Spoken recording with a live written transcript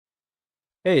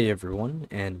Hey everyone,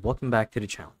 and welcome back to the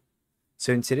channel.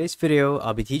 So in today's video,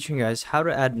 I'll be teaching you guys how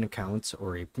to add an account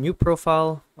or a new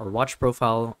profile or watch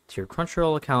profile to your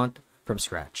Crunchyroll account from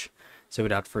scratch. So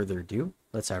without further ado,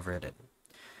 let's dive right in.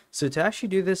 So to actually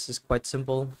do this is quite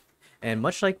simple, and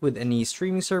much like with any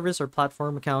streaming service or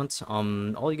platform account,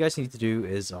 all you guys need to do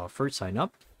is first sign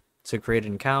up. So create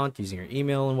an account using your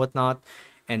email and whatnot,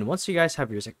 and once you guys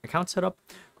have your account set up,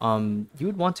 you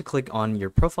would want to click on your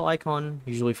profile icon,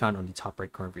 usually found on the top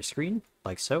right corner of your screen,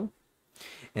 like so.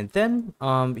 And then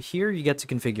here you get to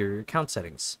configure your account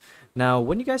settings. Now,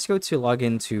 when you guys go to log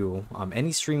into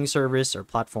any streaming service or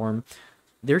platform,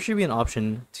 there should be an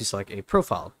option to select a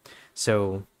profile.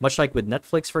 So much like with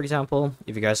Netflix, for example,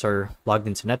 if you guys are logged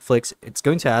into Netflix, it's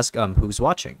going to ask who's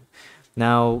watching.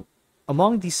 Now,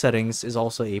 among these settings is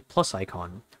also a plus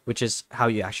icon, which is how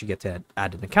you actually get to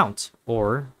add an account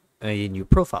or a new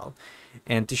profile.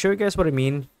 And to show you guys what I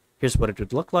mean, here's what it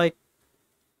would look like.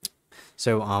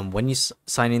 So when you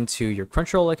sign into your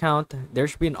Crunchyroll account, there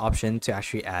should be an option to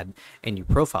actually add a new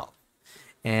profile.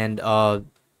 And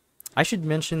I should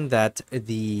mention that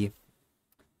the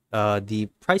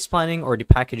price planning or the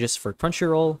packages for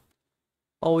Crunchyroll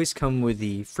always come with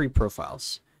the free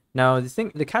profiles. Now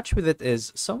the catch with it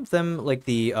is some of them, like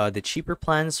the cheaper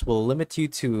plans, will limit you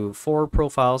to 4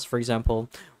 profiles, for example,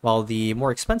 while the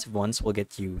more expensive ones will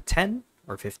get you 10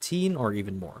 or 15 or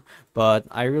even more. But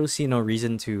I really see no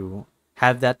reason to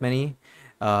have that many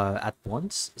at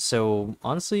once. So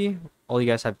honestly, all you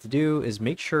guys have to do is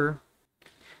make sure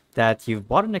that you've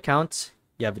bought an account,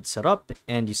 you have it set up,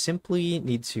 and you simply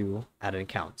need to add an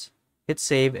account. Hit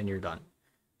save and you're done.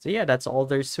 So yeah, that's all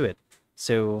there is to it.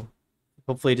 So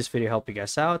hopefully this video helped you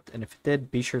guys out, and if it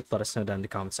did, be sure to let us know down in the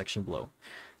comment section below.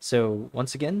 So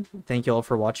once again, thank you all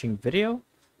for watching the video,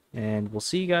 and we'll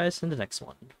see you guys in the next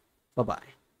one. Bye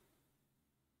bye.